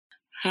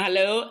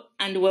Hello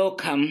and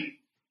welcome.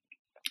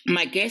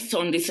 My guest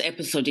on this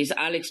episode is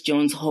Alec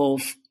Jones Hall,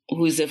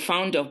 who is the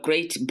founder of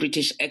Great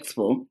British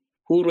Expos,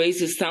 who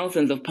raises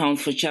thousands of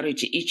pounds for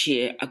charity each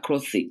year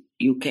across the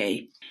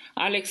UK.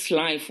 Alec's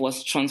life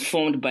was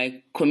transformed by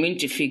a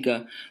community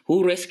figure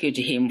who rescued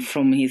him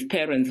from his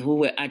parents who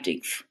were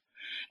addicts.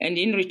 And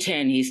in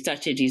return, he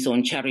started his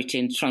own charity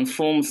and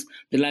transforms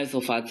the lives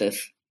of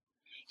others.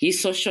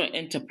 His social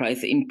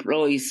enterprise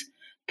employs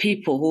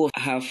people who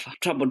have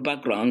troubled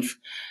backgrounds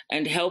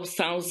and helps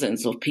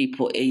thousands of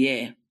people a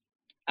year.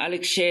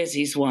 Alec shares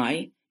his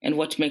why and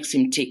what makes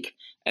him tick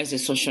as a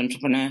social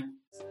entrepreneur.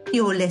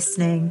 You're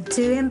listening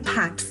to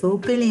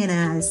Impactful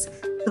Billionaires,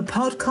 the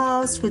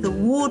podcast with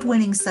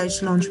award-winning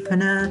social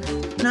entrepreneur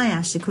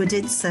Nyasha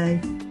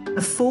Kwaditso,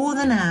 a For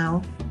the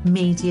Now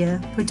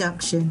media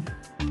production.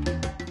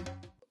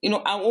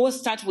 I always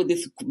start with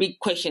this big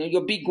question,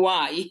 your big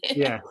why.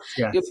 Yeah.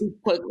 Your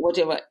big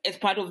whatever, as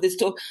part of the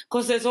story.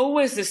 Because there's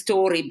always a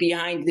story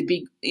behind the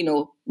big,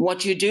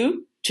 what you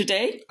do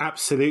today.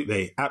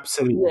 Absolutely.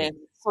 Yeah.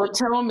 So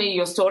tell me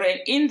your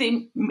story.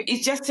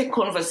 It's just a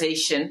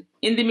conversation.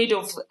 In the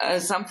middle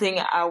of something,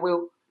 I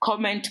will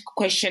comment,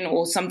 question,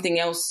 or something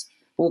else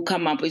will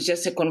come up. It's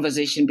just a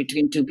conversation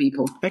between two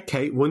people.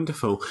 Okay,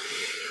 wonderful.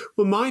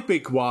 Well, my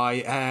big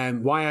why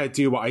I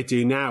do what I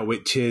do now,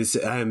 which is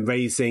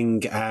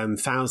raising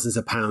thousands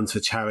of pounds for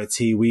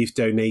charity. We've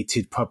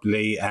donated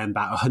probably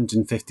about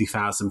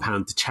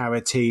 £150,000 to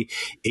charity.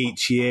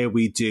 Each year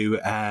we do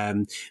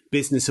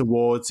business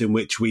awards in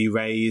which we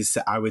raise,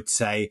 I would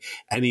say,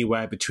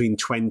 anywhere between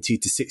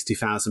 £20,000 to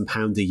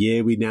 £60,000 a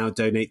year. We now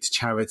donate to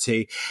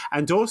charity.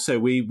 And also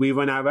we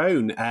run our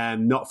own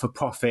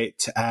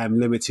not-for-profit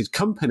limited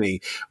company,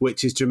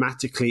 which is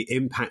dramatically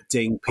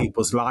impacting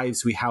people's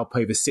lives. We help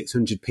over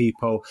 600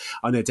 people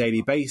on a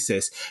daily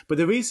basis. But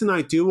the reason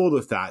I do all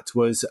of that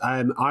was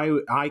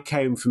I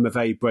came from a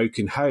very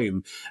broken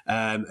home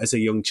as a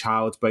young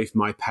child. Both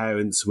my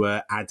parents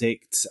were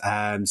addicts,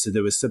 so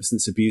there was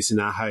substance abuse in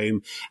our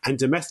home and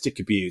domestic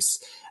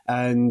abuse.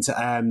 And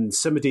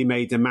somebody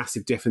made a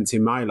massive difference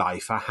in my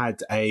life. I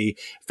had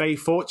very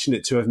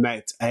fortunate to have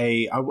met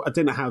I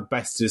don't know how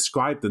best to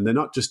describe them. They're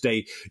not just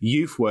a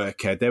youth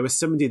worker. There was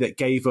somebody that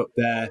gave up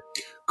their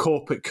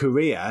corporate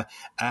career,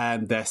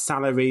 their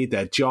salary,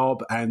 their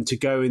job, and to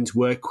go and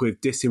work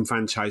with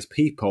disenfranchised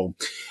people.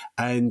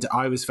 And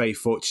I was very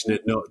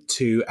fortunate not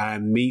to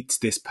meet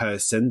this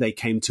person. They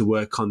came to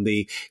work on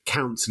the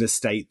council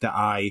estate that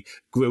I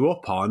grew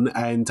up on,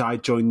 and I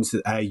joined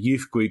a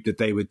youth group that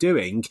they were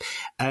doing.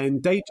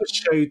 And they just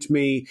showed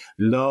me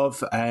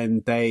love,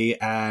 and they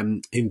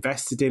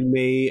invested in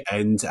me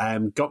and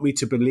got me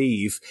to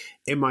believe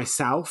in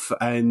myself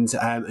and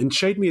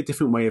showed me a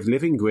different way of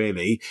living,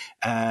 really.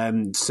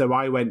 So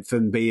I went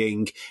from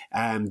being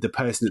the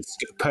person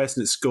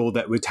at school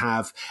that would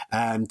have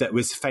that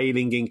was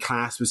failing in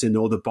class, was in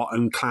all the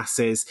bottom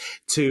classes,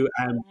 to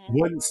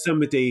once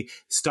somebody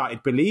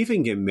started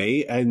believing in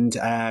me and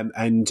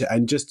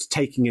just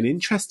taking an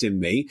interest in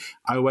me,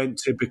 I went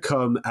to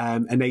become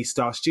an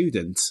A-star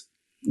student.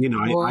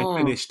 Wow.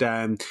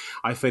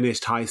 I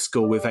finished high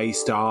school with A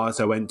stars.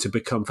 I went to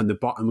become from the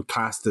bottom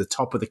class to the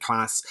top of the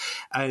class,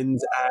 and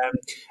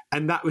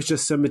that was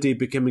just somebody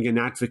becoming an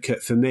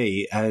advocate for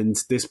me. And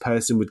this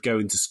person would go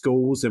into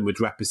schools and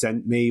would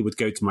represent me, would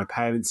go to my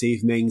parents'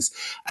 evenings,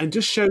 and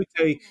just show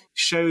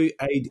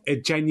a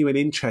genuine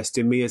interest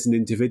in me as an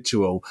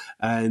individual.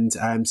 And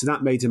so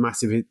that made a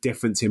massive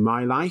difference in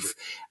my life,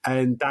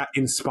 and that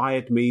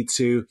inspired me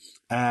to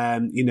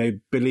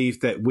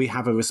believe that we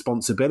have a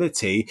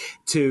responsibility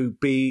to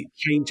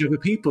change other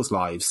people's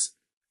lives.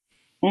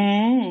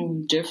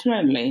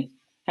 Definitely.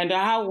 And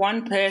how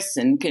one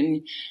person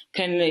can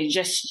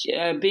just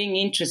being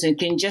interested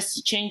can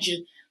just change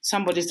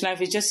somebody's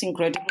life is just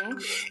incredible.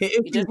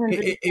 It doesn't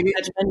really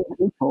that many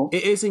people.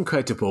 It is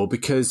incredible,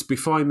 because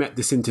before I met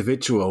this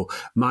individual,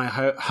 my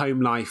home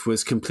life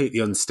was completely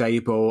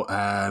unstable.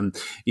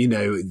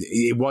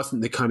 It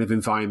wasn't the kind of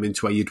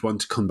environment where you'd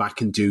want to come back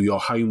and do your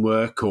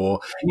homework, or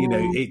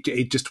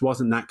it just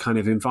wasn't that kind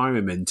of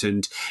environment.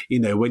 And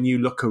when you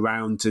look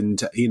around,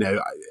 and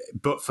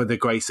but for the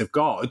grace of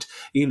God,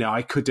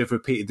 I could have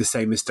repeated the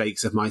same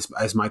mistakes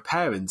as my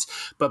parents.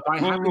 But by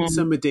having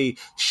somebody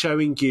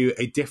showing you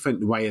a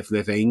different way of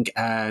living,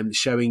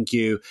 showing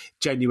you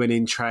genuine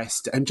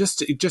interest, and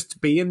just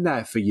being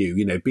there for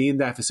you, being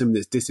there for someone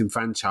that's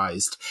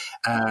disenfranchised,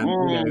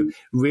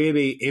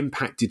 really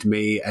impacted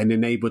me and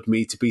enabled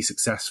me to be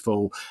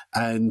successful.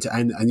 And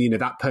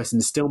that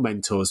person still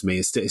mentors me.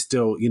 It's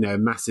still a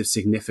massive,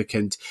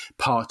 significant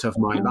part of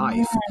my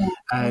life.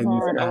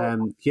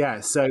 And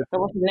So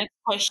what's the next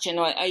question,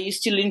 are you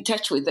still in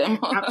touch with them?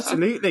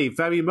 Absolutely,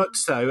 very much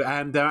so.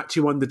 And they're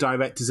actually one of the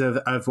directors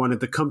of one of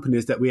the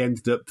companies that we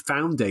ended up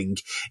founding.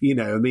 You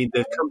know, I mean,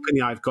 the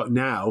company I've got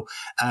now,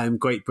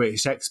 Great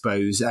British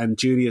Expos,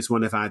 Julia's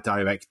one of our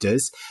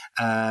directors,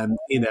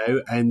 you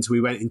know, and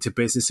we went into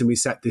business and we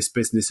set this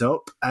business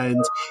up.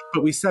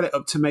 But we set it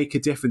up to make a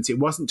difference. It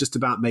wasn't just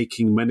about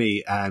making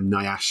money,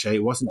 Nyasha.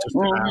 It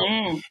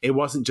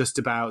wasn't just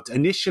about,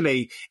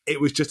 initially, it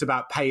was just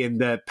about paying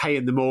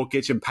the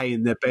mortgage and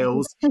paying the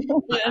bills.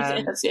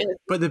 Yes.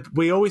 But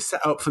we always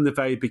set up from the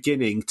very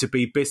beginning to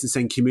be business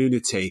and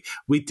community.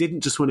 We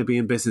didn't just want to be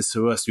in business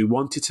for us. We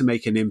wanted to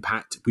make an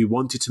impact. We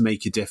wanted to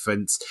make a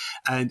difference,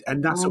 and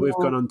that's what we've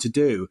gone on to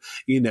do.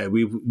 You know,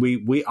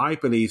 I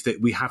believe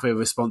that we have a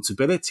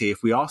responsibility,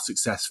 if we are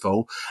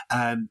successful,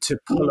 to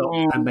pull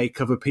up and make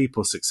other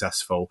people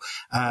successful.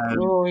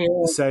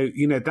 So,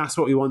 you know, that's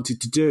what we wanted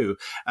to do.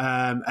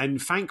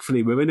 And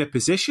thankfully, we're in a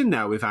position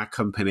now with our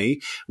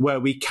company where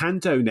we can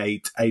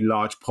donate a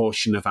large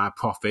portion of our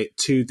profit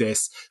to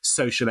this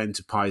social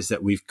enterprise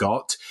that we've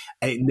got.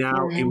 It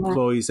now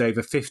employs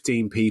over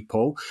 15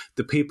 people.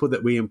 The people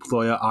that we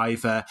employ are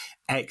either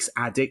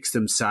ex-addicts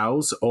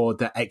themselves or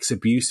they're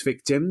ex-abuse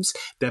victims.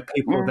 They're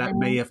people that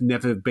may have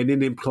never been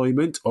in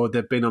employment or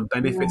they've been on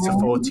benefits for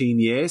 14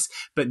 years,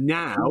 but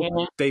now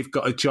they've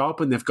got a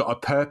job and they've got a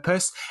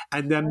purpose.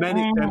 And there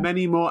are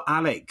many more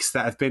Alecs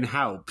that have been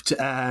helped,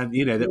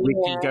 you know, that we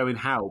can go and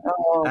help.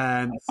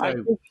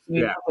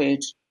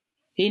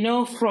 You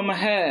know, from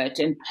hurt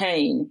and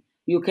pain,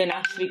 you can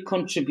actually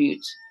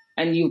contribute,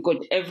 and you've got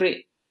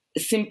every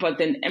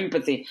sympathy and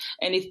empathy,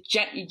 and it's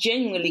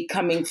genuinely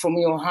coming from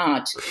your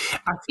heart.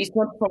 It's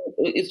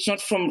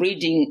not from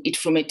reading it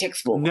from a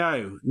textbook.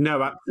 No,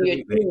 absolutely.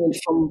 You're doing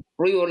it from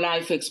real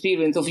life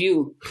experience of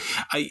you,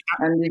 and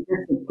it's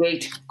a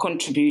great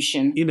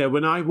contribution. You know,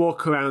 when I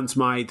walk around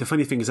the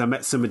funny thing is, I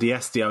met somebody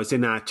yesterday. I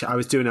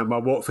was doing my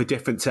walk for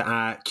difference at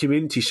our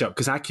community shop,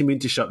 because our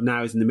community shop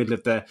now is in the middle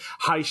of the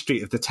high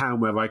street of the town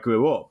where I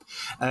grew up,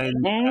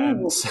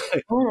 and so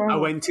I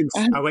went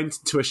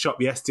into a shop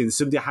yesterday, and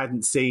somebody I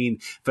hadn't seen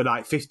for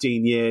like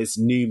 15 years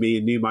knew me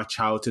and knew my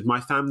childhood.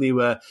 My family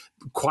were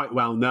quite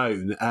well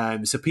known,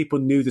 so people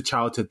knew the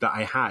childhood that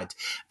I had.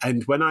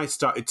 And when I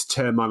started to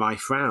turn my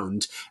life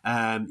round,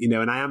 you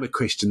know, and I am a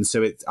Christian,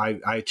 so I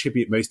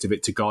attribute most of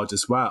it to God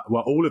as well.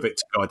 Well, all of it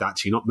to God,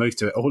 actually, not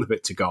most of it, all of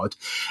it to God.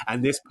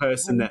 And this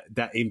person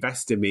that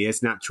invested in me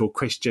is natural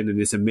Christian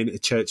and is a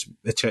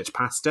church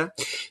pastor.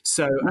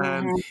 So,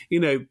 you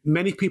know,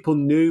 many people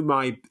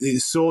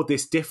saw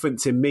this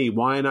difference in me.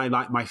 Why am I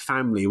like my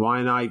family? Why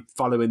am I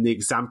following the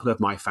example of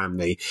my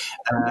family?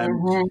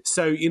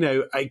 So, you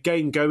know,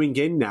 again, going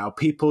in now,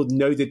 people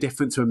know the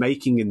difference we're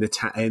making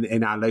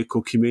in our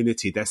local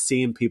community. They're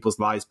seeing people's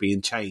lives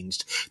being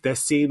changed. They're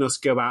seeing us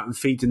go out and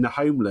feeding the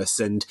homeless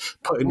and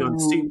putting on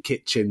soup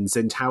kitchens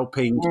and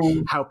helping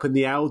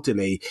the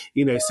elderly.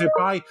 You know, so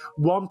by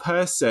one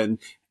person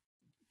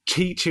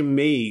teaching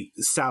me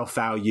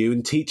self-value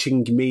and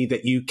teaching me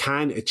that you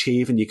can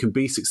achieve and you can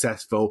be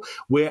successful,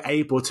 we're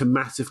able to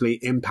massively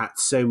impact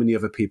so many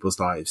other people's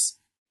lives.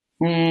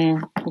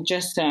 I'm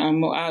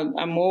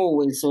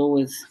always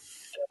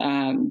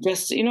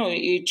just, you know,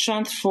 you're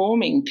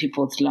transforming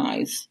people's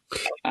lives.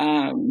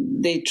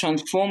 They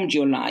transformed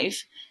your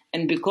life,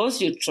 and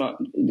because you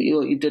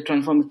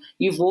transform,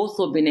 you've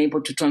also been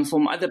able to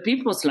transform other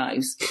people's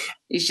lives.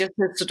 It's just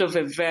a sort of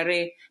a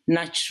very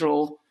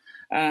natural,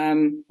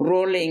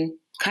 rolling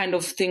kind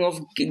of thing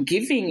of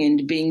giving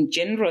and being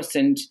generous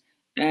and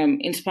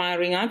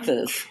inspiring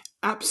others.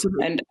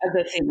 Absolutely. And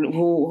other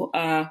people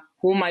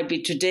who might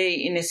be today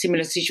in a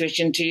similar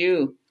situation to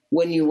you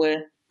when you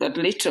were that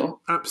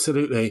little.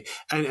 Absolutely.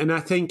 And I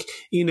think,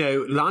 you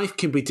know, life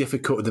can be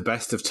difficult at the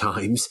best of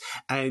times.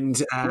 And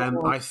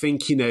I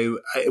think, you know,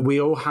 we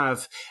all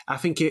have, I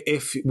think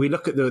if we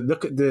look at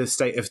the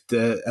state of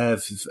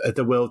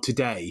the world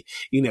today,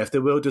 you know, if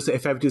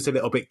everybody was a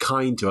little bit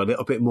kinder, a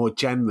little bit more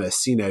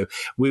generous, you know,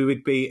 we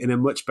would be in a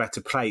much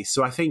better place.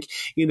 So I think,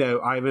 you know,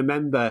 I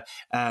remember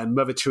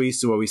Mother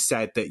Teresa always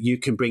said that you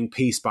can bring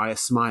peace by a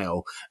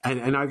smile.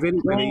 And I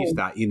really believe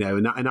that, you know,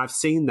 and I've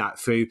seen that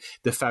through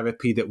the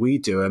therapy that we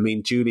do. I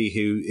mean, Julie,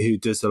 who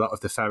does a lot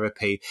of the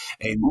therapy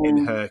in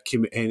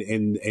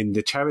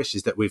the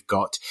cherishes that we've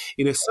got,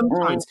 you know,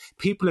 sometimes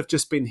people have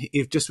just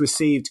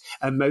received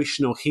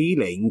emotional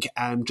healing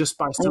just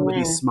by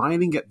somebody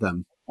smiling at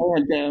them.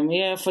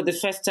 Yeah, for the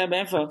first time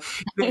ever.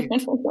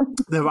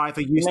 They're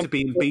either used to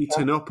being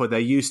beaten up, or they're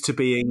used to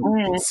being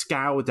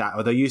scowled at,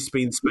 or they're used to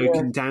being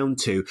spoken down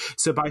to.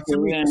 So by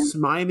somebody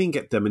smiling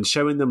at them and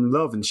showing them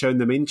love and showing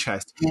them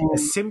interest, a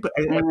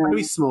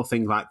very small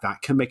thing like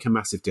that can make a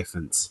massive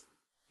difference.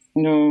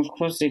 No, of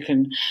course they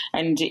can.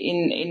 And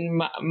in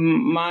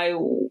my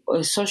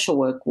social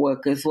work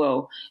as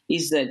well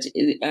is that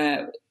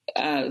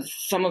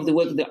some of the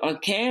work that our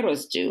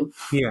carers do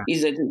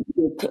is that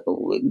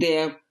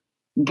they're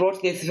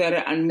brought this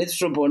very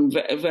unmiserable,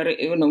 very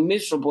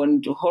miserable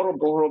and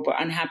horrible,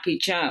 unhappy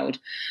child.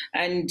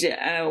 And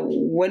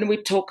when we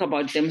talk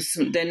about them,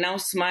 they're now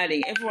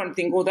smiling. Everyone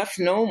thinks, oh, that's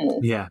normal.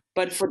 Yeah.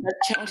 But for that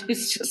child,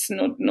 it's just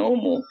not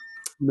normal.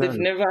 No. They've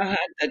never had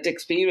that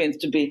experience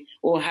to be,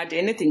 or had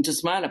anything to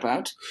smile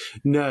about.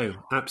 No,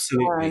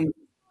 absolutely.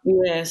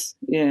 Yes.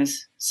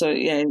 So,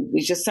 yeah,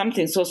 it's just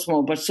something so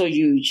small but so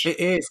huge It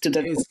is, to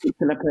that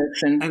particular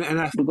person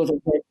because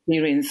of their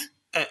experience.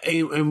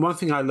 And one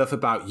thing I love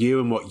about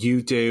you and what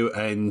you do,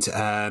 and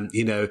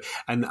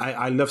and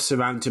I love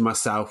surrounding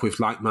myself with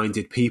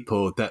like-minded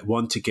people that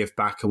want to give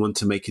back and want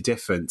to make a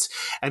difference.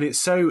 And it's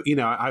so,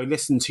 I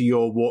listened to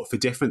your Walk for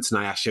Difference,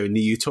 Nyasha, and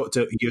you talked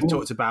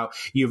about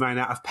you ran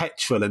out of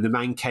petrol, and the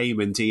man came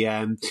and he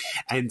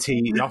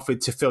offered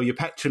to fill your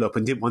petrol up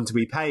and didn't want to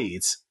be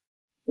paid.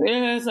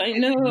 Yes, I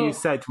know. You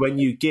said when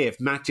you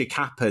give, magic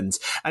happens.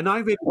 And I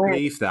really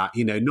believe that,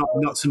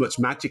 not so much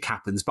magic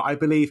happens, but I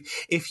believe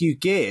if you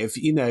give,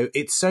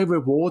 it's so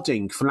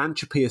rewarding.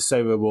 Philanthropy is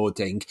so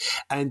rewarding.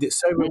 And it's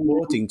so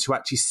rewarding to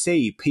actually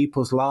see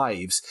people's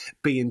lives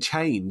being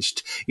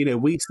changed.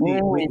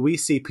 We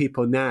see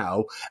people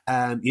now,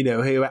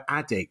 who are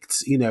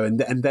addicts, and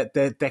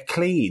they're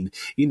clean,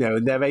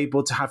 and they're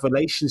able to have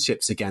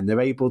relationships again. They're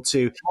able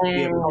to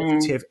be a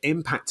positive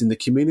impact in the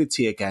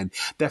community again.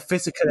 Their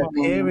physical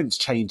appearance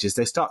changes.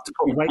 They start to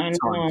put weight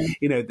on.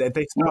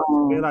 They start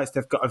to realize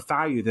they've got a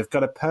value, they've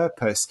got a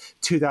purpose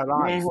to their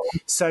life.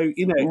 So,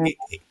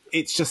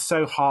 it's just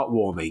so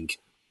heartwarming.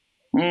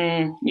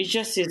 It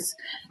just is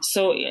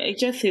so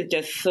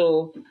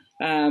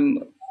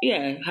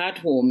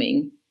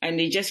heartwarming,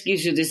 and it just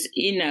gives you this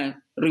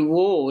inner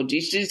reward.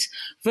 It's just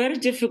very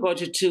difficult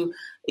to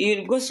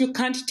because you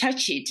can't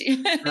touch it.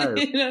 No.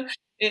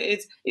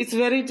 It's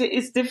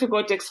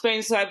difficult to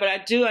explain. So, but I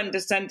do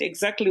understand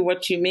exactly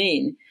what you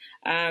mean.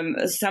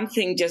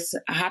 Something just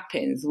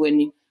happens when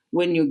you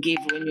give,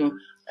 when you're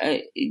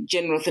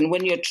generous, and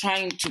when you're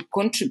trying to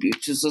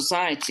contribute to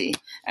society.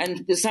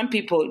 And some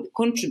people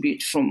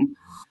contribute from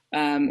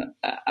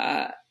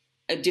a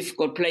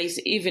difficult place,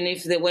 even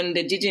if when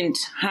they didn't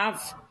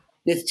have,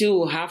 they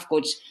still have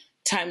got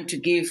time to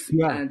give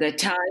their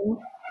time.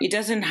 It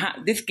doesn't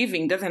have, this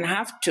giving doesn't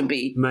have to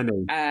be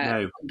money.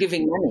 No.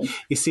 Giving money.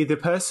 You see, the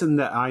person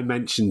that I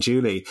mentioned,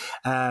 Julie,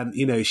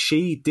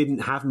 she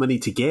didn't have money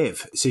to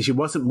give, so she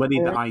wasn't money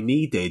that I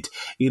needed.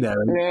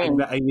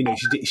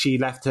 She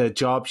left her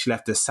job, she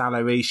left her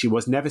salary. She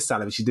was never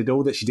salary. She did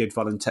all that she did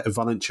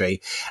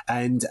voluntary,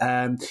 and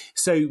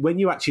so when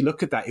you actually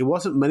look at that, it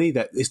wasn't money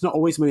that. It's not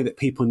always money that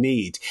people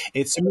need.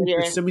 It's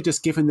somebody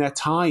just giving their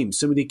time,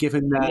 somebody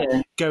giving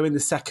their going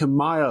the second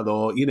mile,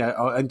 or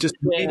and just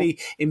really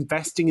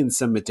investing in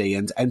somebody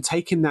and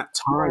taking that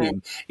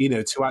time,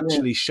 to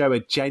actually show a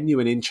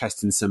genuine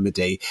interest in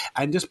somebody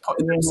and just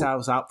putting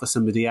themselves out for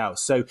somebody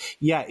else. So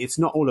it's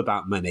not all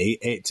about money.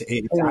 It's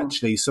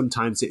actually,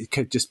 sometimes it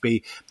could just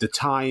be the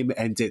time,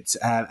 and it's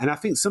and I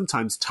think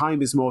sometimes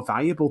time is more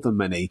valuable than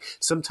money.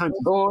 Sometimes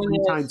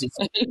it's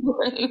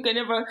you can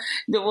never.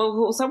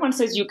 Someone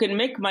says you can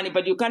make money,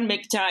 but you can't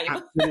make time.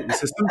 Absolutely.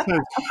 So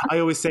sometimes I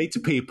always say to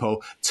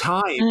people,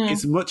 time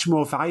is much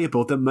more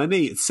valuable than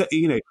money. It's,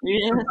 it's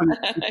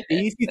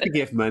easy to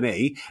give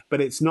money, but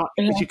it's not,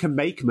 because you can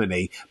make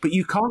money, but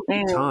you can't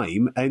make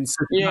time. And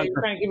so you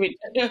can't give it.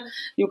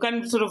 You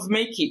can't sort of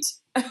make it.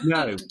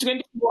 No.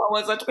 24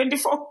 hours or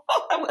 24.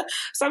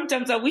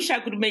 Sometimes I wish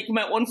I could make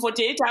my own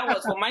 48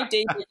 hours for my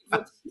day,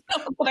 but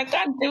I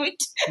can't do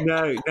it.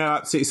 No,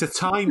 absolutely. So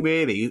time,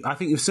 really, I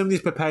think if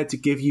somebody's prepared to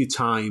give you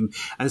time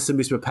and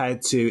somebody's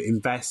prepared to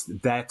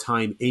invest their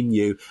time in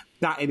you,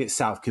 that in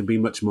itself can be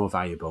much more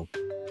valuable.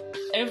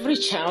 Every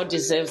child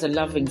deserves a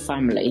loving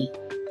family,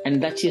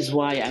 and that is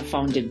why I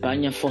founded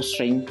Banya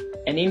Fostering,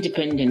 an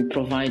independent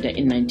provider,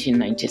 in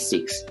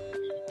 1996.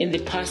 In the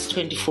past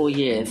 24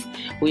 years,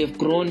 we have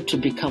grown to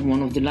become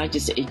one of the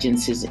largest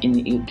agencies in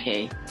the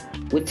UK.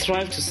 We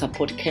thrive to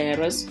support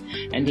carers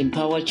and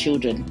empower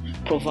children,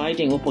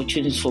 providing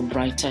opportunities for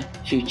brighter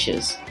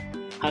futures.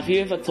 Have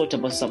you ever thought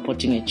about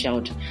supporting a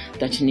child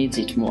that needs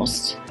it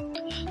most?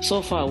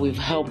 So far, we've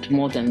helped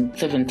more than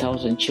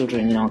 7,000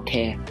 children in our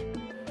care.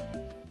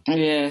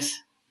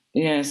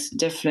 Yes,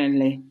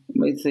 definitely.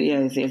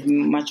 It's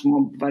much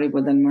more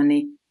valuable than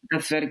money.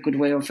 That's a very good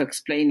way of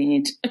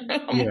explaining it.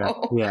 Yeah.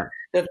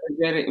 That's a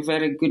very,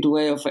 very good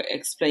way of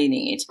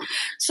explaining it.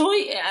 So,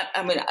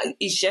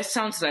 it just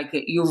sounds like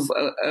you've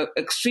an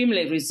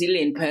extremely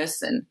resilient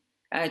person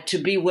to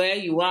be where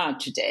you are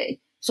today.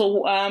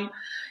 So,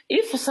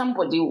 if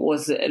somebody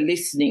was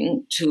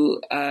listening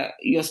to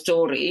your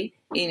story,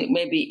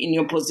 maybe in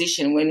your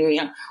position when you were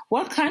young,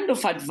 what kind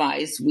of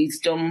advice,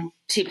 wisdom,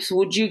 tips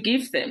would you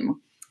give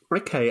them?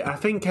 Okay, I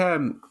think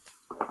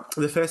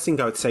the first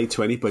thing I would say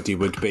to anybody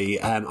would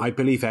be, I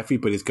believe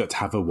everybody's got to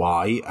have a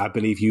why. I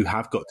believe you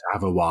have got to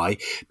have a why,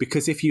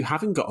 because if you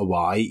haven't got a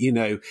why,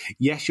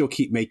 yes, you'll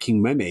keep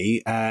making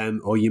money,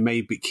 or you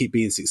may keep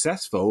being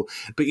successful,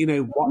 but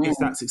what is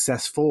that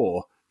success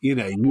for? You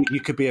know,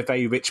 you could be a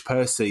very rich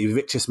person, the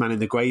richest man in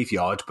the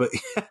graveyard, but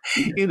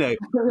you know,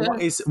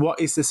 what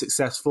is the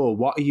success for?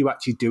 What are you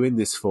actually doing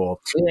this for?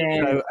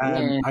 So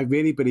I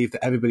really believe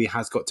that everybody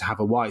has got to have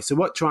a why. So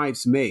what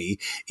drives me,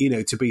 you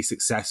know, to be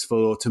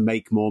successful or to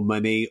make more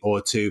money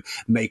or to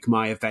make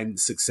my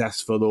events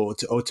successful or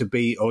to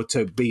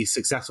be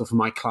successful for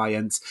my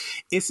clients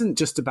isn't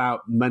just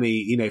about money,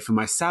 you know, for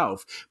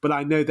myself, but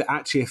I know that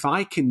actually if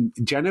I can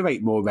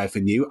generate more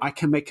revenue, I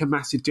can make a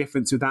massive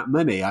difference with that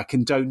money. I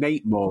can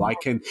donate more.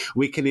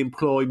 We can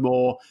employ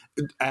more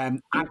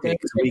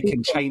addicts. We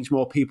can change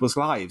more people's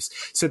lives.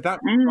 So that's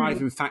the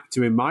driving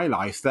factor in my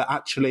life, that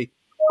actually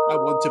I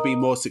want to be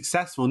more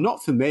successful,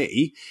 not for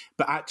me,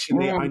 but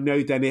actually I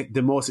know then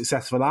the more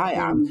successful I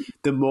am,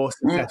 the more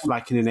successful I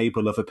can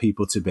enable other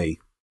people to be.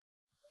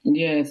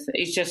 Yes,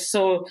 it's just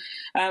so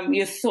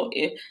you're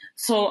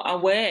so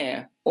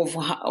aware of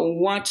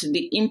what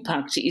the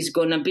impact is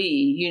going to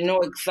be. You know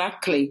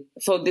exactly.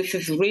 So this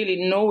is really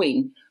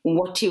knowing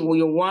what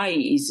your why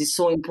is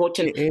so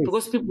important,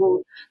 because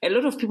a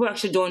lot of people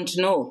actually don't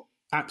know.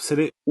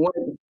 Absolutely.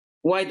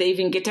 Why they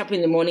even get up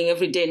in the morning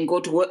every day and go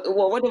to work,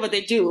 or whatever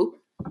they do.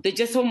 They're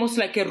just almost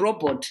like a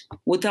robot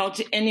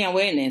without any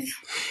awareness.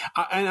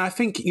 And I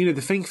think, you know,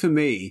 the thing for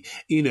me,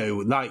 you know,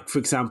 like, for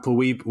example,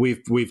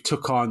 we've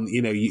took on,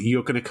 you know,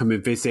 you're going to come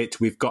and visit.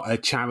 We've got a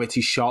charity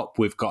shop.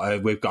 We've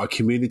got a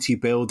community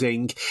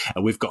building.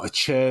 We've got a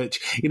church.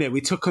 You know,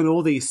 we took on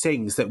all these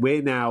things that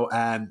we're now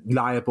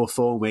liable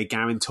for. We're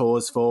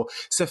guarantors for.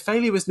 So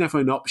failure was never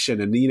an option.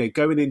 And, you know,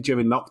 going in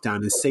during lockdown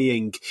and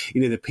seeing,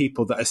 you know, the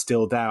people that are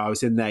still there. I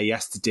was in there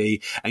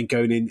yesterday and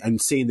going in and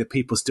seeing the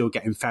people still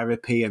getting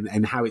therapy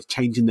and how it's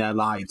changing their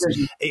lives.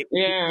 It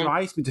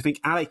drives me to think,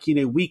 Alec, you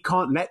know, we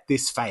can't let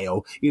this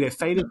fail. You know,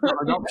 failure's not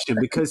an option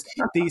because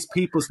these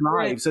people's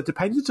lives are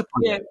dependent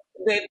upon it.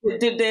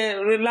 They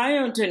rely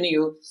on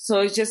you, so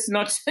it's just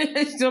not.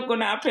 It's not going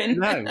to happen.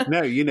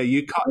 No. You know,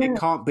 you can't. It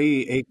can't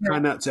be. It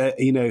cannot.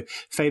 You know,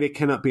 failure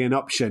cannot be an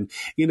option.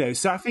 You know,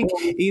 so I think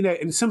you know,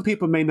 and some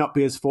people may not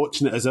be as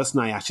fortunate as us,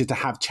 Nyasha, to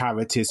have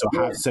charities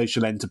or have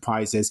social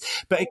enterprises.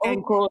 But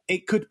again,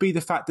 it could be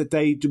the fact that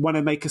they want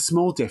to make a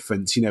small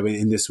difference. You know,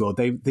 in this world,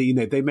 they you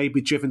know, they may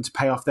be driven to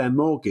pay off their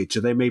mortgage,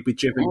 or they may be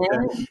driven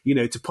to, you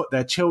know, to put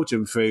their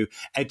children through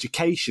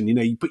education. You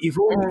know, but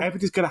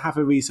everybody's got to have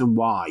a reason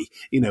why.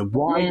 You know,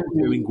 why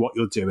you're doing what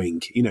you're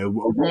doing. You know,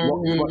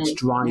 what's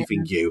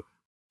driving you.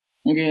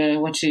 Yeah,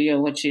 what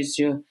is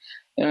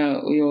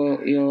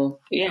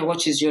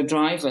your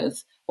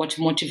drivers? What's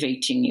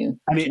motivating you?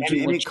 And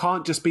it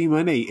can't just be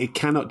money. It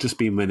cannot just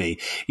be money.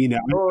 You know,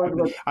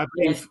 I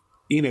believe.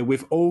 You know,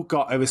 we've all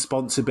got a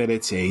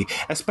responsibility,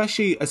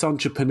 especially as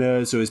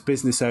entrepreneurs or as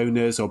business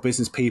owners or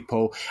business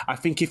people. I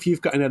think if you've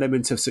got an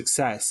element of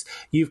success,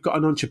 you've got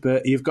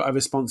a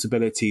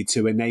responsibility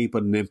to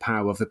enable and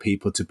empower other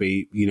people to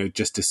be, you know,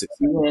 just as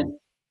successful.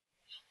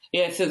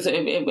 Yes, a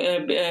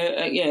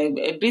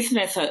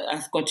business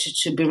has got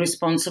to be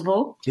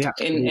responsible,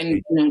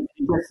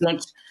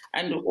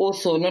 and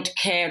also not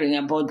caring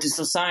about the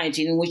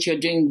society in which you're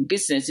doing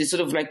business. It's sort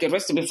of like a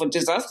recipe for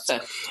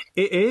disaster.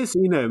 It is,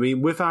 you know. I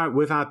mean, with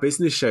our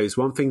business shows,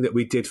 one thing that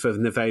we did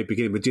from the very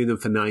beginning, we're doing them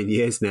for 9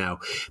 years now,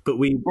 but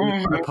we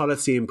put a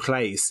policy in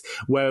place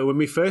where when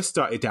we first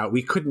started out,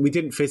 we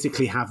didn't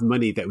physically have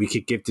money that we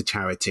could give to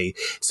charity,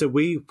 so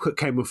we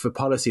came up with a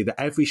policy that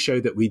every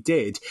show that we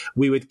did,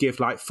 we would give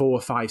like 4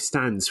 or 5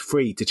 stands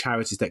free to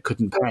charities that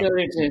couldn't pay.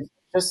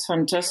 That's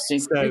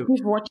fantastic. So,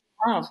 what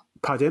you have.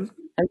 Pardon?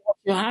 And what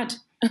you had.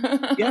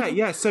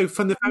 Yeah. So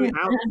from the very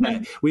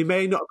outset, we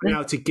may not be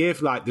able to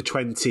give like the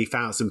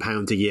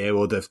 £20,000 a year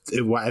or the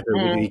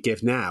whatever we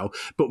give now,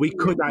 but we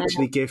could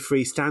actually give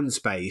free stand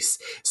space,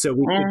 so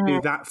we could do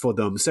that for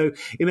them. So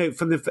you know,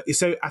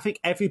 so I think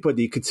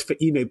everybody could,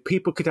 you know,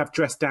 people could have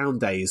dress down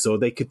days, or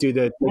they could do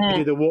the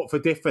walk for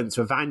difference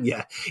for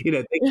Vanya. You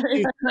know, they could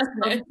do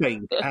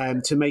something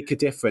to make a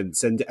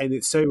difference, and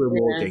it's so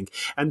rewarding.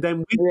 And then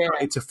we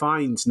started to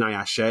find,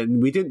 Nyasha,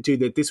 and we didn't do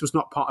that. This was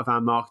not part of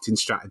our marketing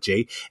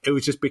strategy. It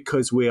was just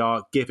because we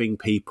are giving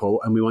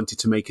people and we wanted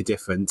to make a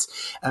difference.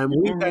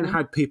 We then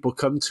had people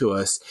come to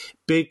us,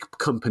 big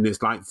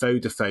companies like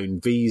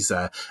Vodafone,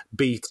 Visa,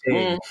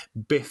 BT,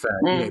 Biffa,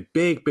 you know,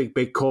 big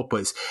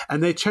corporates,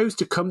 and they chose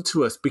to come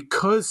to us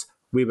because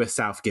we were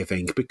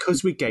self-giving,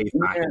 because we gave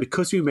back,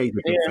 because we made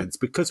a difference,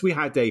 because we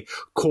had a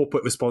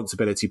corporate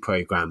responsibility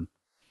program.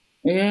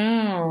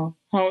 Yeah,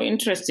 how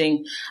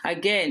interesting.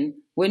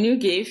 Again, when you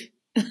give,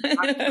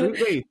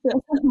 absolutely,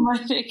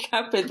 magic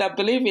happens. I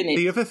believe in it.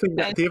 The other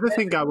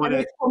thing I want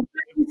to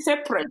completely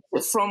separate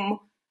from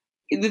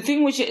the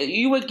thing which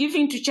you were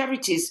giving to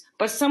charities,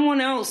 but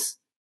someone else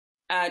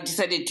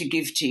decided to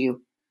give to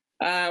you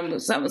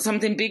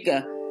something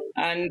bigger,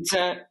 and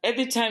at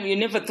the time you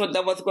never thought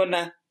that was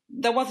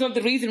not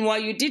the reason why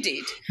you did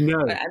it.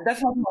 No, but that's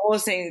what I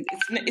was saying.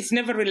 It's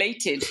never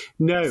related.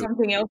 No,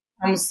 Something else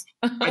comes.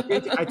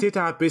 I did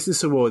our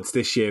business awards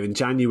this year in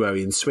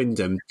January in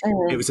Swindon.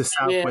 It was a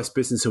Southwest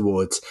Business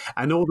Awards,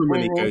 and all the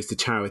money goes to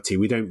charity.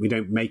 We don't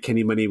make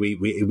any money.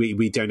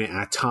 We donate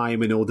our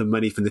time, and all the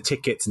money from the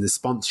tickets and the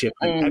sponsorship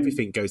and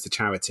everything goes to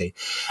charity.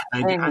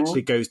 And it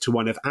actually goes to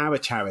one of our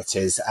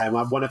charities.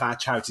 One of our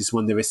charities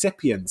won the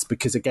recipients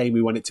because, again,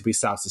 we want it to be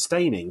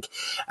self-sustaining.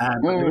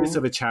 But there is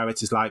other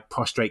charities like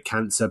prostate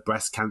cancer,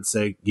 breast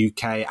cancer,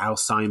 UK,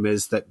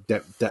 Alzheimer's that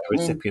are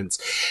recipients.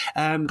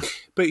 But,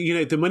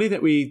 the money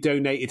that we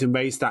donated and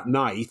raised that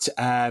night,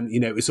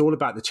 it was all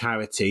about the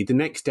charity. The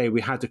next day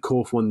we had a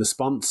call from one of the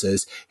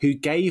sponsors who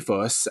gave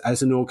us,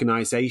 as an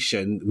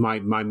organisation, my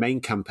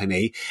main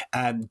company,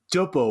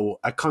 double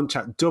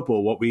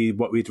what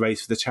we'd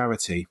raised for the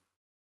charity.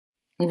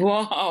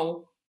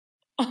 Wow.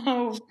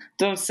 Oh,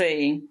 don't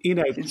say.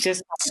 It's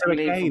just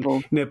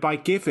unbelievable. Again, by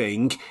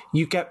giving,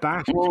 you get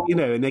back.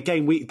 And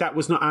again, that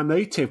was not our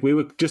motive. We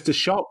were just as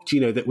shocked,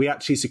 that we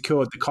actually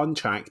secured the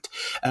contract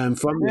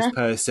from this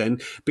person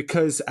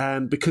because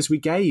we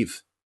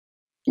gave.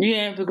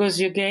 Yeah, because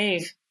you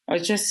gave.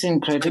 It's just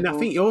incredible. And I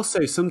think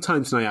also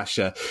sometimes,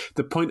 Nyasha,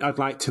 the point I'd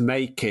like to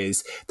make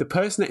is the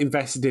person that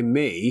invested in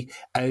me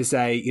as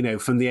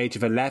from the age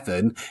of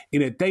 11,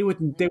 they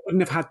wouldn't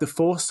have had the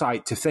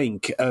foresight to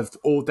think of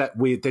all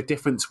the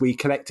difference we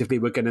collectively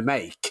were going to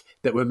make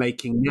that we're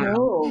making now.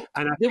 No,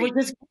 and they were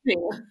just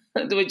giving.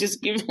 They were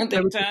just giving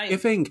their time.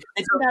 They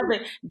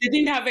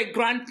didn't have a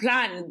grand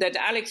plan that,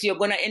 Alex, you're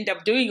going to end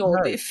up doing all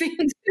these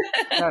things.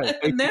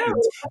 No.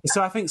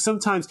 So I think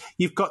sometimes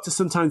you've got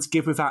to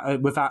give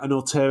without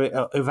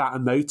a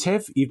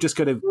motive. You've just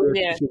got to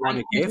if you want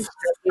to give.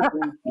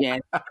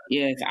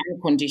 Yes,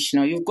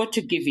 unconditional. You've got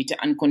to give it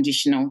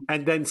unconditional,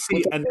 and then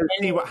see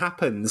what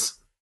happens.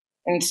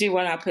 And see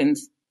what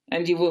happens,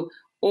 and you will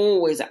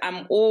always.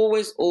 I'm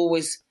always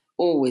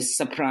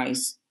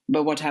surprised by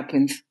what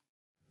happens.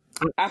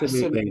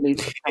 Absolutely.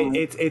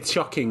 It's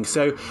shocking.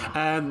 So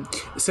I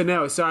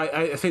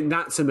think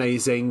that's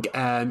amazing.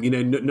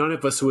 None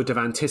of us would have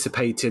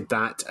anticipated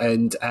that.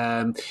 And,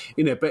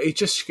 but it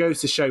just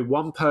goes to show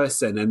one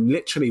person, and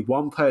literally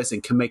one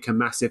person can make a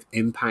massive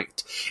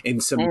impact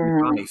in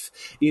someone's life,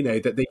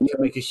 that they can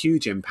make a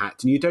huge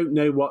impact. And you don't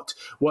know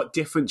what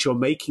difference you're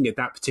making at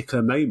that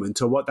particular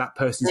moment, or what that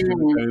person's going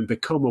to go and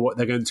become, or what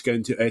they're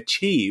going to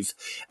achieve.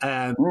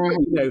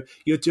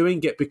 You're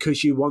doing it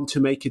because you want to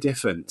make a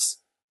difference.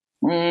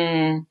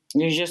 You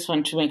just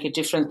want to make a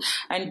difference.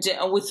 And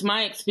with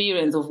my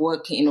experience of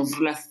working, for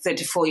the last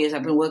 34 years,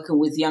 I've been working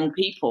with young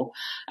people.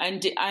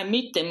 And I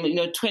meet them,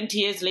 20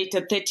 years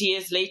later, 30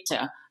 years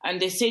later.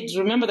 And they said,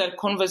 remember that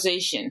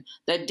conversation,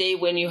 that day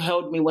when you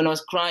held me when I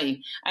was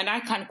crying? And I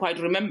can't quite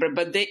remember,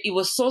 but it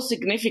was so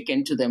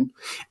significant to them.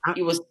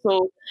 It was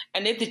so,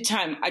 and at the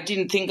time, I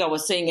didn't think I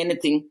was saying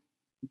anything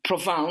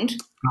profound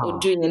or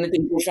doing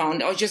anything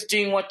profound. I was just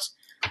doing what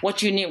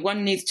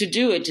one needs to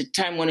do at a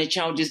time when a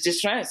child is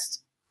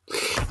distressed.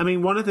 I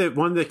mean, one of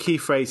the key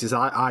phrases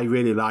I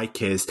really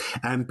like is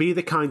be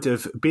the kind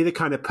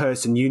of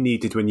person you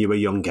needed when you were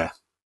younger.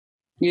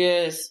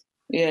 Yes.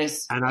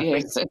 And I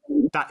think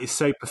that is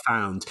so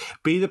profound.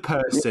 Be the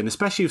person,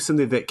 especially if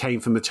something that came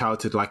from a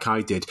childhood like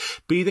I did,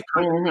 be the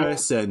kind of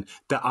person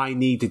that I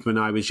needed when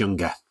I was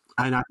younger.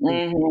 And I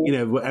think,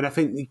 and I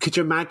think, could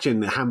you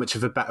imagine how much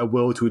of a better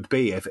world would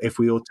be if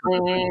we all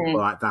took people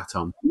like that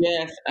on?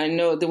 Yes, I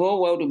know. The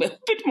whole world would be a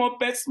bit more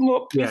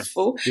peaceful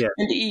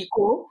and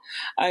equal.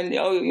 And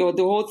the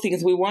whole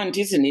things we want,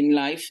 isn't in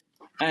life,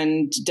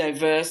 and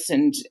diverse.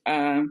 And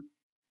the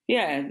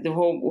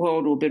whole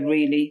world will be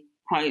really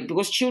quite,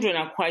 because children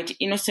are quite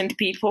innocent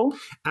people.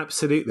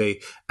 Absolutely.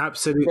 They're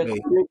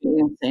completely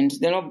innocent.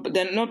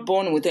 They're not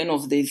born with any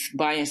of these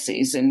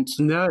biases and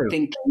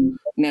thinking.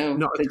 No,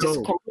 not they're at just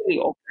all. completely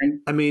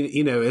open. I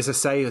mean, as I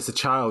say, as a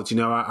child,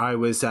 I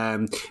was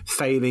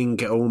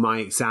failing all my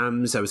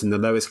exams. I was in the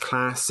lowest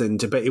class,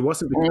 but it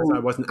wasn't because I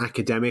wasn't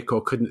academic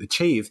or couldn't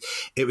achieve.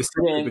 It was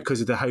simply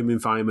because of the home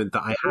environment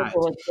that I had,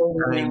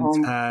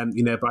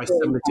 and by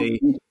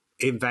somebody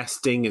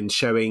investing and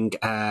showing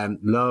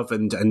love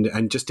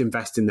and just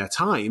investing their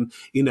time,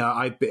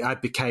 I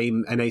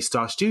became an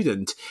A-star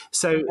student.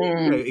 So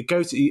it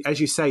goes, as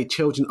you say,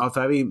 children are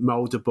very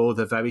moldable,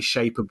 they're very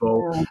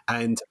shapeable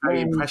and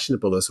very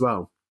impressionable as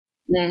well.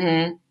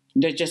 They're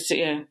just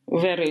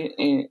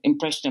very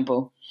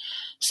impressionable.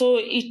 So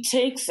it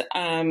takes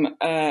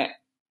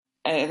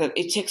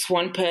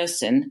one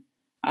person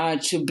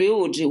to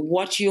build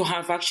what you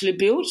have actually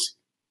built.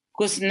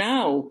 Because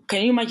now,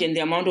 can you imagine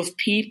the amount of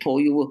people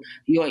you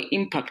are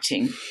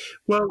impacting?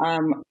 Well,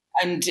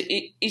 and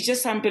it's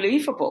just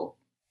unbelievable.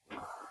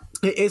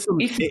 It is.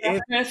 If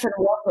that person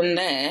wasn't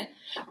there,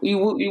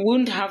 you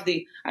wouldn't have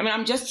the. I mean,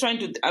 I'm just trying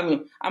to.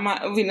 I'm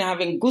even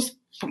having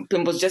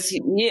goosebumps just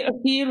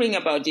hearing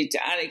about it,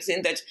 Alex,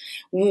 in that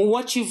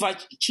what you've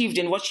achieved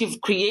and what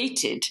you've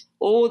created.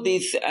 All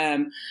these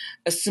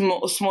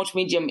small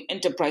medium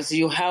enterprises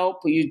you help,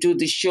 you do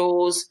the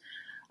shows.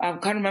 I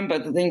can't remember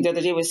the thing the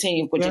other day was saying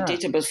you've got a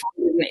database for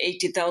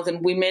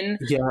 180,000 women,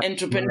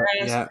 entrepreneurs.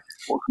 Yeah.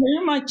 Well, can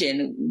you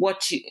imagine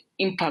what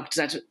impact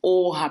that's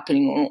all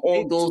happening on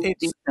all those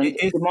different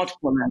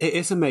multiple levels. It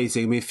is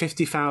amazing. I mean,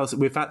 50,000,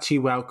 we've actually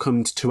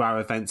welcomed to our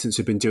events since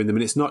we've been doing them.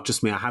 And it's not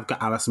just me. I have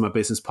got Alice, my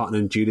business partner,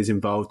 and Julie's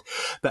involved.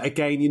 But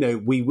again, you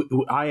know,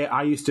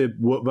 I used to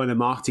run a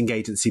marketing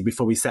agency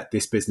before we set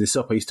this business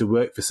up. I used to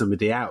work for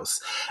somebody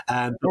else.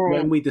 But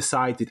when we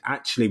decided,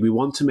 actually, we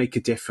want to make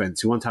a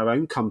difference, we want our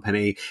own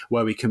company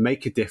where we can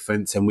make a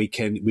difference and we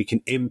can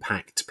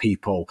impact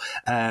people,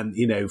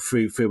 you know,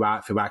 through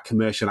our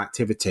commercial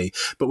activity.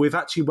 But we've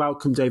actually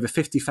welcomed over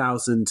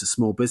 50,000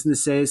 small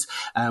businesses.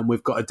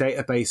 We've got a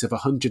database of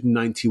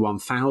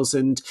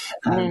 191,000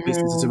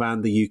 businesses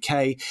around the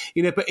UK.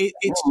 You know, but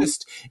it's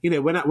just, you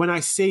know, when I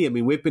see, I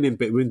mean, we've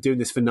been doing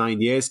this for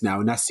 9 years now,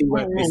 and I see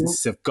where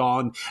businesses have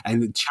gone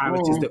and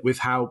charities that we've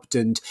helped,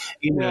 and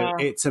you know,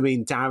 it's, I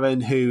mean,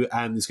 Darren, who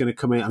is going to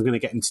come in, I'm going to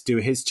get him to do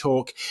his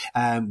talk.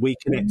 We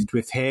connected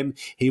with him.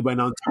 He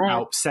went on to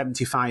help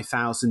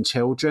 75,000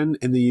 children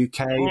in the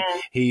UK.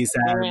 He's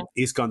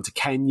gone to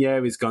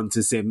Kenya. He's gone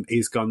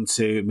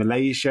to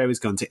Malaysia. He's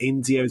gone to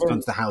India. He's gone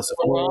to the House of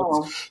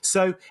Lords.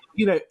 So,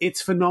 you know,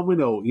 it's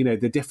phenomenal, you know,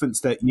 the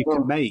difference that you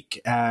can make.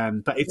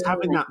 But it's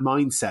having that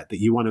mindset that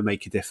you want to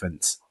make a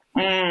difference.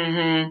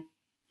 So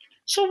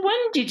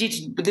when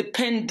did the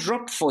pen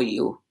drop for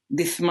you,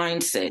 this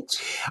mindset?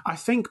 I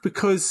think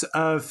because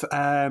of,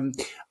 from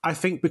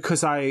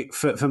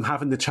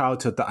having the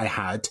childhood that I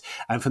had,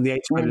 and from the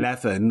age of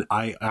 11,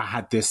 I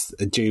had this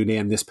Julie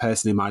and this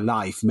person in my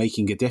life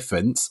making a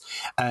difference.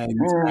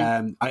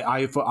 And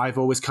I've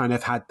always kind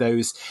of had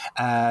those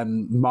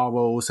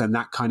morals and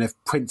that kind of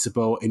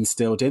principle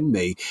instilled in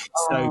me.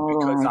 So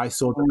because I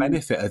saw the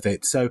benefit of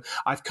it. So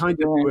I've kind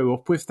of grew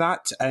up with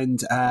that.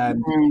 And,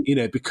 you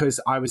know, because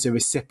I was a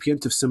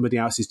recipient of somebody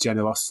else's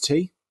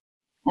generosity.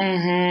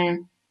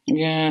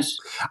 Yes.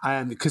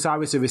 Because I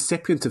was a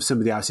recipient of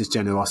somebody else's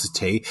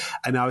generosity,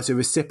 and I was a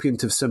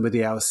recipient of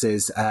somebody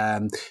else's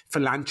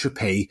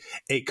philanthropy.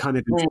 It kind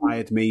of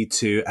inspired me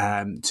to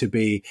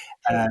be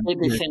a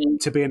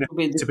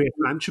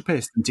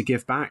philanthropist and to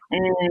give back.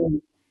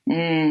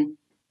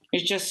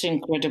 It's just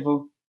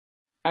incredible.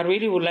 I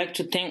really would like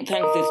to thank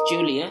this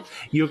Julia.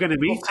 You're going to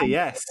meet her,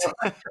 yes.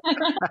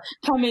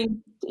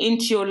 Coming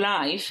into your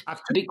life,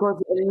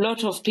 because a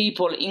lot of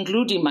people,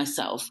 including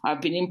myself, have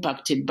been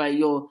impacted by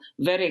your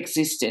very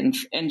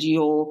existence and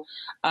your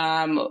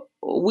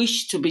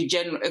wish to be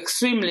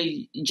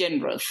extremely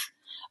generous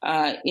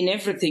in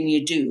everything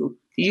you do.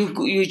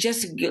 You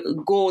just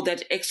go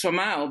that extra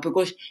mile,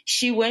 because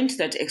she went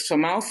that extra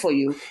mile for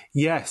you.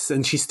 Yes,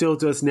 and she still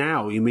does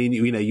now. You mean,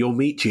 you know, you'll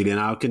meet Julie, and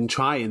I can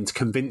try and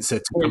convince her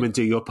to come and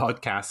do your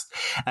podcast.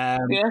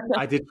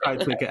 I did try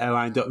to get her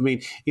lined up. I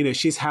mean, you know,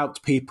 she's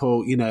helped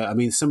people, you know, I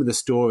mean, some of the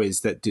stories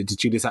that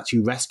Julie's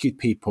actually rescued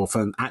people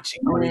from,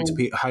 actually gone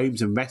into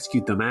homes and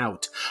rescued them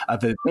out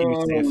of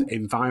abusive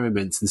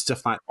environments and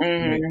stuff like that.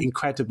 You know,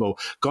 incredible.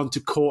 Gone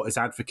to court as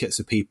advocates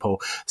of people.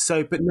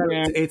 So, but no,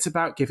 it's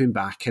about giving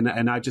back.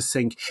 And I just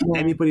think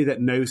anybody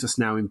that knows us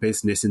now in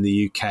business in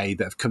the UK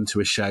that have come to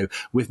a show,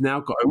 we've now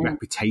got a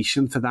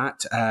reputation for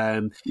that.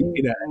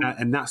 You know,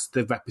 and that's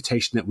the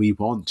reputation that we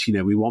want. You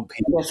know, we want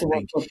people to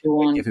think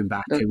we're giving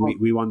back, and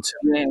we want to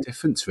make a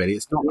difference. Really,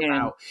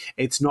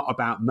 it's not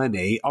about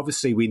money.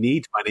 Obviously, we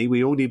need money.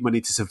 We all need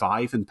money to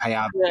survive and pay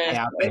our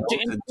bills. And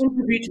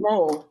contribute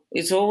more.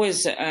 It's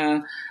always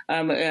I've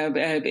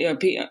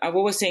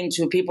always saying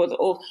to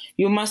people,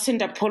 you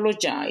mustn't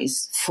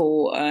apologize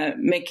for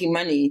making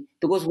money,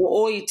 because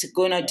all it's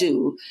gonna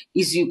do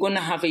is you're gonna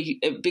have a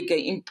bigger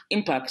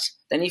impact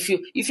than if you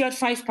had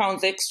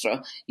 £5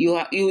 extra, you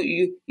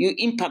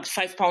impact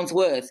 £5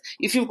 worth.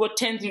 If you've got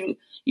 10,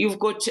 you've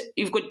got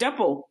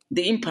double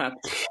the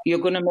impact you're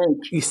going to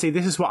make. You see,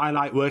 this is what I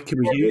like working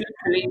with you.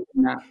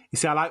 You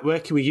see, I like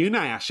working with you,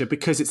 Nyasha,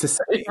 because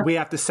we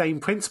have the same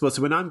principles.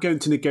 So when I'm going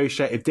to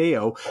negotiate a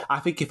deal, I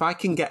think if I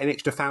can get an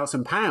extra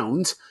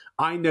 £1,000,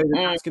 I know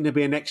that's going to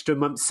be an extra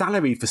month's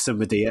salary for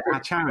somebody at our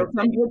charity.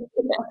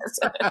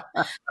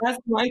 That's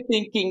my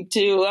thinking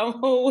too.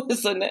 I'm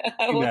always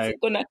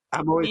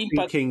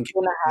thinking,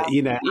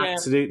 you know,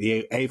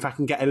 absolutely. If I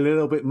can get a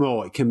little bit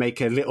more, it can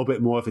make a little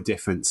bit more of a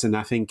difference. And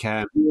I think,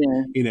 that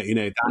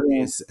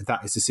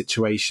is the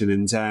situation.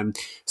 And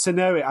so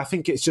no, I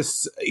think it's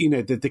just, you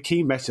know, the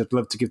key message I'd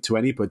love to give to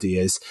anybody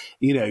is,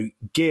 you know,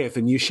 give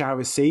and you shall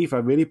receive. I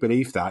really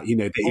believe that, you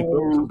know, that it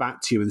will come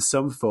back to you in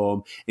some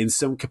form, in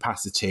some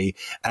capacity.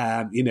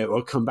 You know,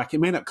 or come back. It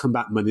may not come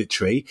back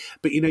monetary,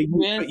 but you know,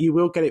 but you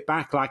will get it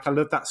back. Like, I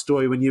love that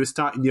story when you were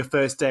starting your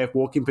first day of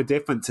Walking for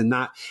Difference, and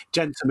that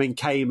gentleman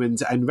came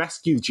and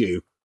rescued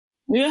you.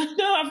 Yeah,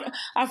 no,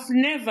 I've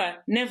never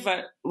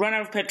run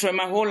out of petrol in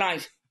my whole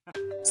life.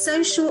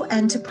 Social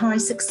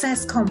Enterprise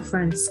Success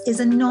Conference is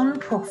a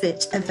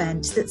non-profit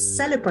event that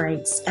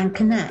celebrates and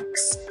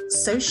connects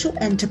social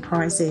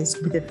enterprises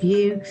with a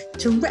view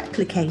to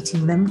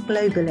replicating them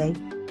globally.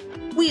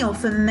 We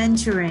offer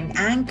mentoring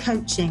and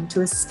coaching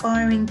to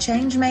aspiring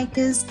change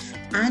makers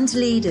and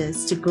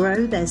leaders to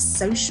grow their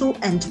social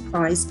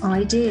enterprise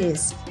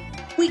ideas.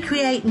 we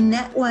create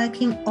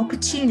networking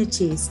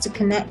opportunities to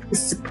connect with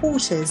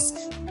supporters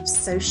of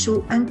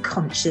social and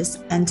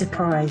conscious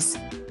enterprise.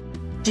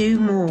 Do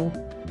more.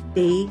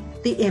 Be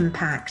the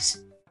impact.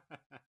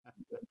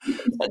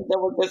 There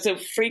was a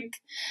freak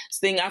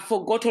thing. I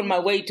forgot on my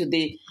way to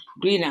the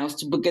greenhouse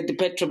to get the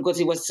petrol because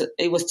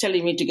he was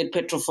telling me to get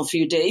petrol for a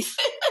few days.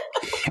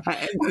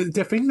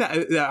 The thing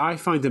that I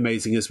find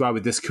amazing as well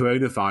with this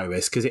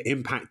coronavirus, because it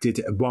impacted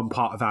one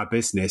part of our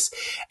business,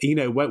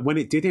 when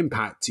it did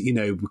impact,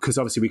 because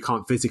obviously we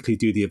can't physically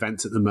do the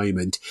events at the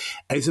moment,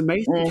 it's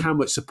amazing how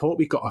much support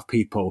we got off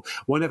people.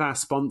 One of our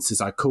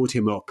sponsors, I called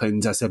him up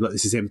and I said, look,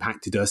 this has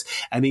impacted us.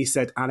 And he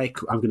said, Alec,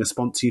 I'm going to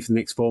sponsor you for the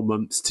next 4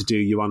 months to do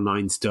your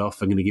online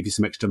stuff. I'm going to give you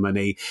some extra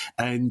money.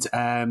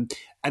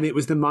 And it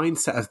was the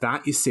mindset of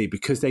that, you see,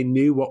 because they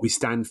knew what we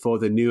stand for.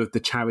 They knew of the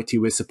charity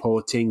we're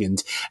supporting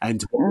and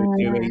what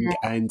we're doing.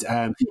 And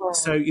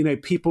so,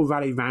 people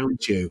rally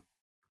around you.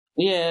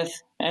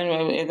 Yes. And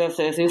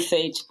as you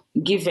said,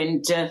 give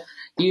and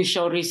you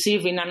shall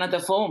receive in another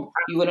form.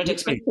 You were not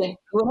expecting.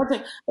 You were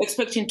not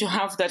expecting to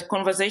have that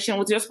conversation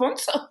with your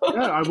sponsor.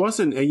 No, I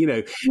wasn't. Telling him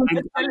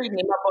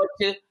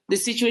about the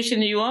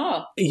situation you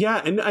are. Yeah,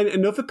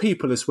 and other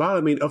people as well.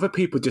 I mean, other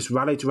people just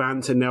rallied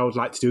around and I would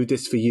like to do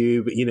this for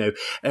you, but,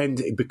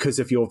 and because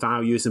of your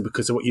values and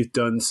because of what you've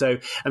done. So,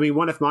 I mean,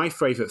 one of my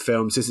favourite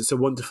films is It's a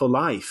Wonderful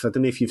Life. I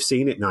don't know if you've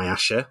seen it,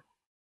 Nyasha.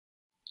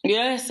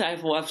 Yes,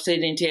 I've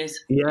seen it,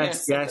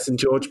 yes, and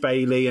George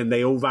Bailey, and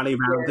they all rally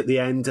around at the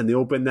end, and they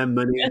all bring their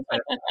money,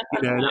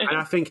 and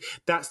I think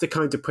that's the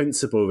kind of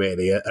principle,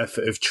 really,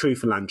 of true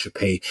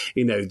philanthropy.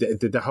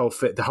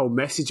 The whole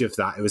message of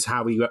that, it was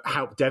how he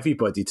helped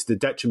everybody to the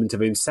detriment of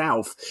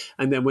himself,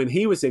 and then when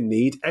he was in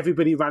need,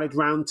 everybody rallied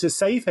around to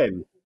save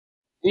him.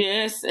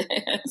 Yes, I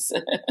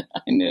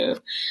know.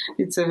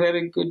 It's a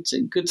very good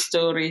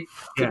story.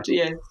 Yeah.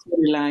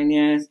 Storyline,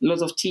 yes. A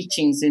lot of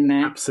teachings in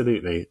there.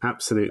 Absolutely.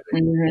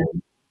 Mm-hmm.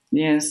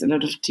 Yes, a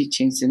lot of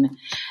teachings in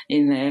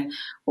there.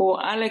 Oh,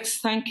 Alex,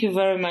 thank you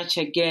very much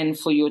again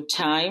for your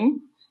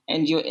time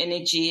and your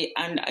energy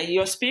and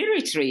your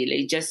spirit,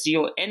 really, just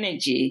your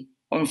energy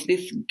of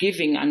this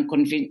giving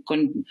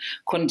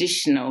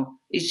unconditional.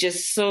 It's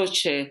just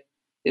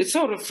it's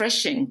so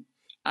refreshing.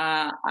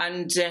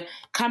 And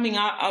coming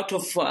out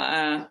of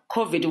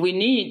COVID, we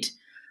need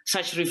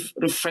such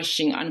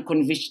refreshing,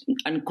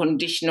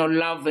 unconditional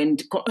love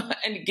and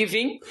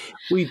giving.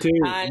 We do.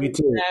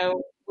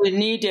 We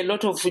need a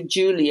lot of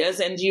Julias,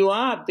 and you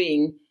are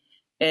being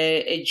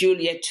a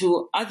Julia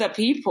to other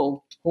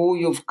people who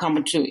you've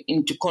come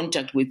into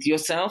contact with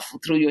yourself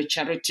through your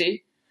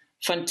charity.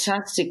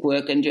 Fantastic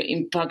work, and you're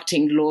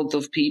impacting loads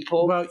of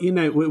people. Well,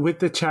 with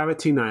the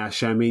charity,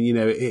 Nyasha, I mean,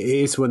 it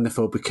is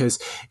wonderful because,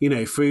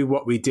 through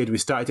what we did, we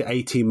started it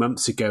 18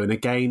 months ago. And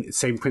again,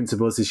 same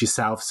principles as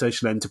yourself,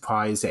 social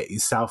enterprise,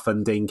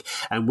 self-funding.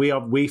 And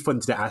we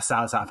funded it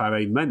ourselves out of our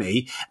own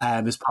money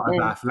as part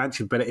of our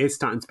philanthropy, but it is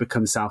starting to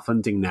become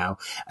self-funding now.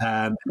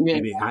 And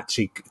it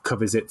actually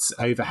covers its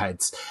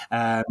overheads,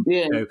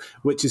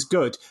 which is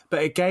good.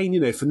 But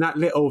again, from that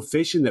little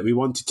vision that we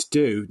wanted to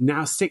do,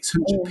 now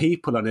 600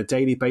 people on a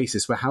daily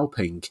basis we're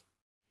helping.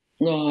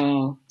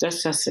 Oh,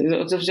 that's just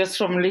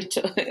from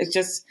little. It's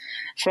just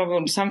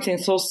from something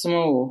so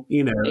small.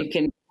 It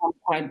can become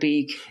quite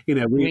big. We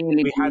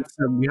had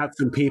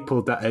some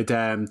people that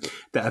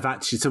have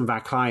actually, some of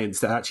our clients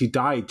that actually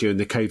died during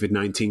the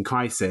COVID-19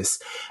 crisis,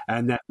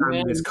 and their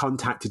families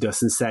contacted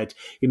us and said,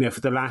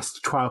 for the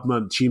last 12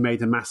 months, you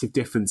made a massive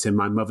difference in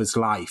my mother's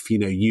life.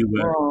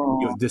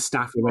 The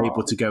staff were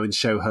able to go and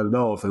show her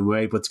love, and were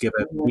able to give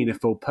a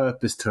meaningful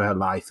purpose to her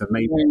life, and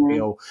made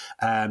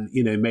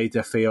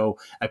her feel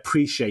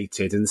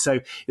appreciated. And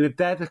so,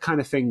 they're the kind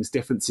of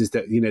differences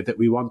that that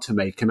we want to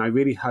make. And I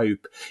really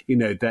hope,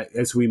 that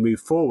as we move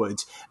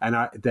forward, and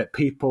that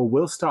people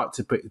will start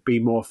to be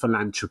more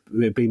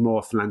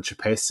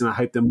philanthropists, and I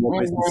hope that more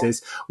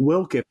businesses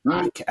will give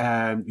back.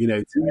 And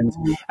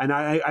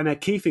a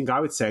key thing I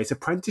would say is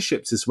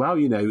apprenticeships as well.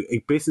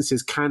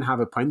 Businesses can have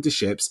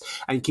apprenticeships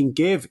and can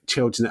give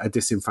children that are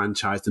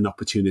disenfranchised an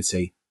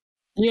opportunity.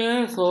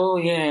 Yes,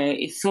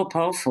 it's so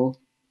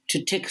powerful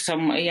to take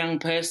a young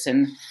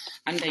person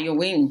under your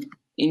wing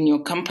in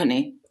your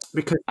company,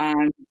 because I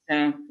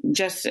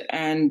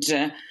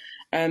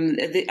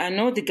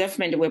know the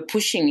government were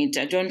pushing it.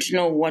 I don't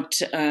know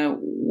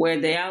where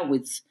they are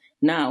with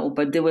now,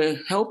 but they were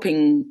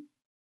helping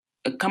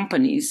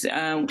companies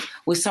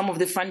with some of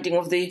the funding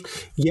of the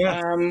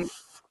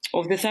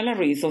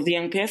salaries of the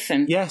young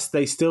person. Yes,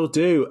 they still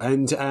do,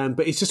 and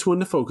but it's just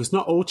wonderful because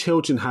not all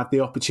children have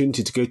the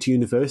opportunity to go to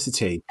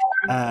university.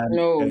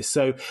 No.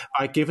 So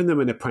by giving them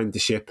an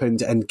apprenticeship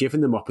and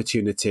giving them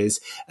opportunities,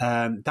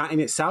 that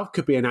in itself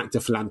could be an act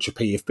of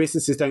philanthropy. If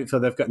businesses don't feel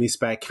they've got any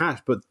spare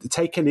cash, but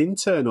take an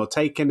intern or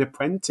take an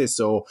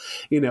apprentice or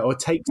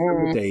take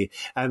somebody.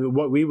 And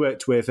what we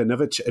worked with,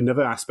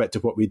 another aspect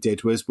of what we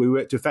did was we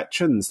worked with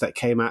veterans that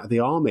came out of the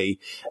army,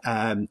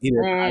 had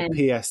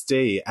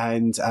PSD,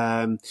 and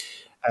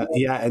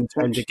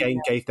again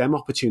gave them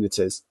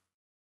opportunities.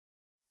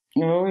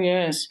 Oh,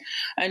 yes.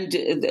 And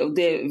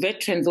the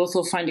veterans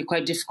also find it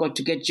quite difficult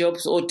to get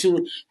jobs or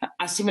to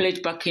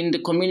assimilate back in the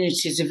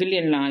community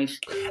civilian life.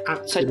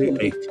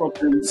 Absolutely.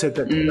 So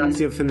that's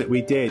the other thing that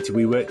we did.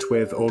 We worked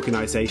with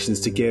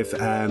organisations to give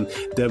them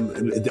the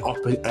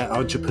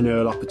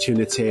entrepreneurial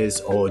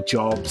opportunities or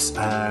jobs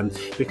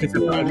because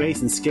they've got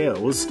amazing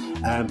skills,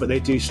 but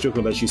they do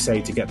struggle, as you say,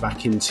 to get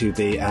back into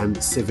the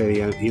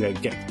civilian,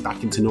 get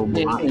back into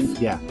normal life.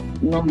 Yeah.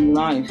 Normal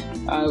life.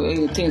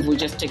 Things we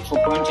just take for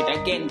granted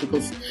again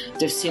because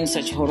they've seen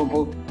such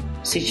horrible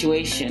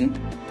situation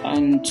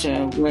and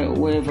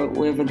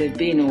wherever they've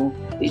been, or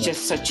it's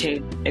just such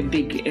a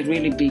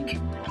really big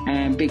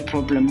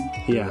problem.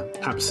 Yeah,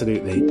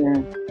 absolutely.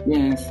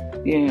 Yeah,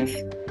 yes.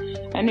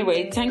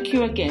 Anyway, thank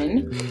you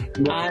again.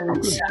 And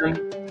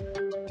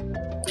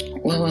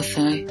where was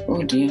I?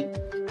 Oh dear.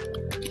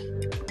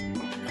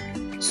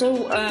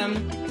 So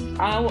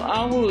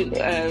I would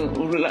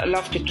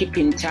love to keep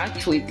in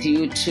touch with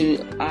you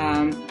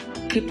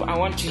I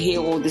want to hear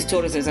all the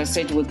stories. As I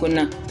said,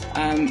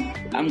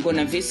 I'm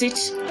gonna visit